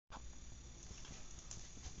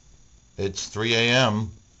It's 3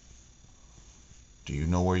 a.m. Do you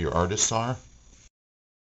know where your artists are?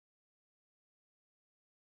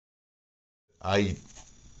 I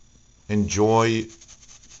enjoy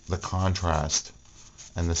the contrast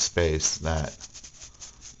and the space that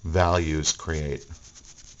values create,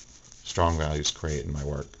 strong values create in my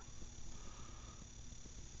work.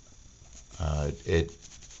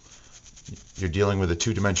 You're dealing with a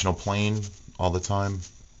two-dimensional plane all the time,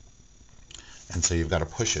 and so you've got to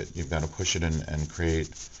push it. You've got to push it and create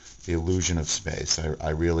the illusion of space. I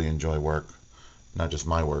really enjoy work, not just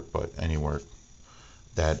my work, but any work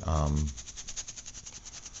that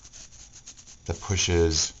that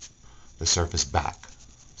pushes the surface back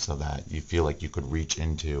so that you feel like you could reach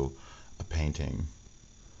into a painting,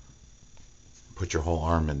 put your whole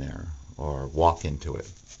arm in there, or walk into it.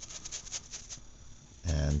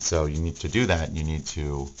 And so you need to do that. You need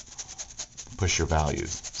to push your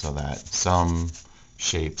values so that some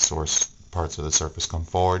shapes or parts of the surface come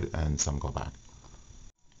forward and some go back.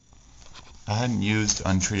 I hadn't used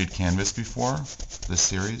untreated canvas before this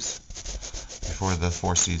series, before the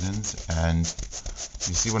 4 seasons, and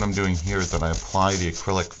you see what I'm doing here is that I apply the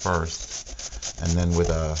acrylic first, and then with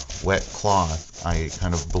a wet cloth I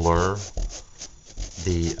kind of blur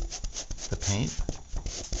the paint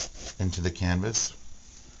into the canvas.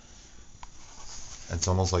 It's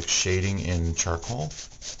almost like shading in charcoal,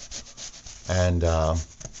 and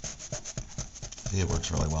it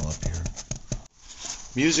works really well up here.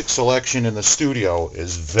 Music selection in the studio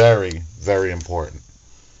is very, very important.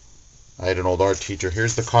 I had an old art teacher.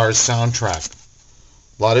 Here's the Cars soundtrack.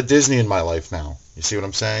 A lot of Disney in my life now. You see what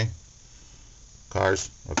I'm saying? Cars?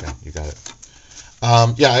 Okay, you got it.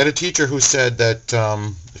 Yeah, I had a teacher who said that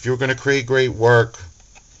if you were going to create great work,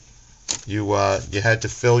 you had to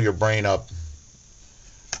fill your brain up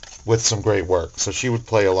with some great work. So she would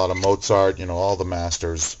play a lot of Mozart, all the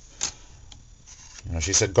masters.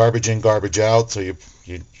 She said garbage in, garbage out. So you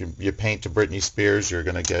paint to Britney Spears, you're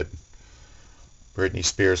going to get Britney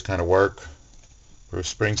Spears kind of work.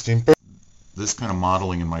 Bruce Springsteen. This kind of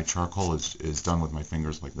modeling in my charcoal is done with my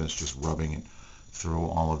fingers like this, just rubbing it through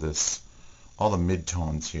all of this, all the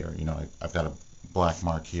midtones here. I've got a black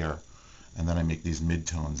mark here, and then I make these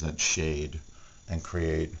midtones that shade and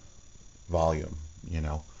create volume.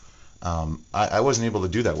 I wasn't able to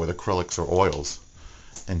do that with acrylics or oils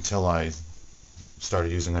until I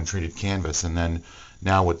started using untreated canvas, and then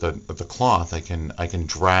now with the cloth I can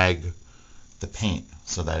drag the paint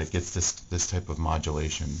so that it gets this type of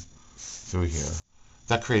modulation through here.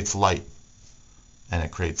 That creates light and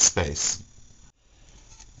it creates space.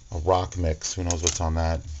 A rock mix, who knows what's on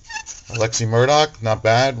that? Alexi Murdoch, not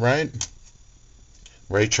bad, right?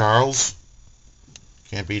 Ray Charles,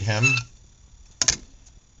 can't beat him.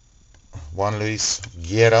 Juan Luis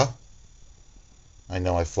Guerra. I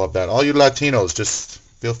know I flubbed that. All you Latinos, just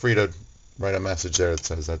feel free to write a message there that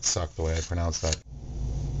says that sucked the way I pronounced that.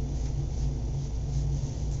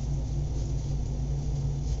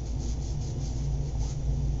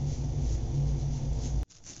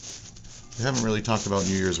 We haven't really talked about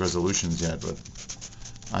New Year's resolutions yet, but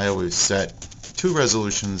I always set 2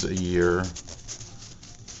 resolutions a year.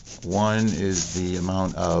 One is the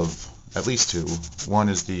amount of, at least 2. One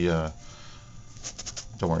is the,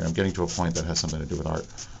 don't worry, I'm getting to a point that has something to do with art.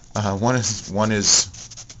 One is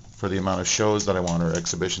for the amount of shows that I want or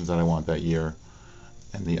exhibitions that I want that year,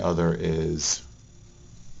 and the other is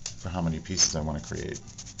for how many pieces I want to create.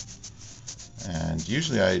 And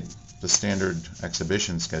usually the standard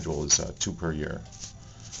exhibition schedule is 2 per year.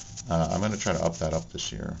 I'm going to try to up that up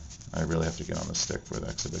this year. I really have to get on the stick for the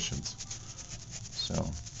exhibitions. So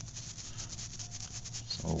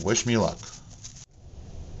wish me luck.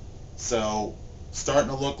 So, starting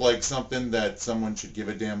to look like something that someone should give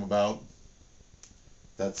a damn about.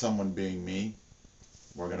 That someone being me.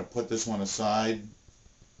 We're going to put this one aside,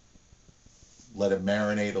 let it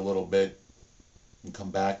marinate a little bit, and come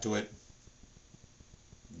back to it.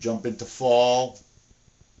 Jump into fall,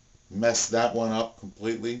 mess that one up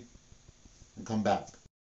completely, and come back.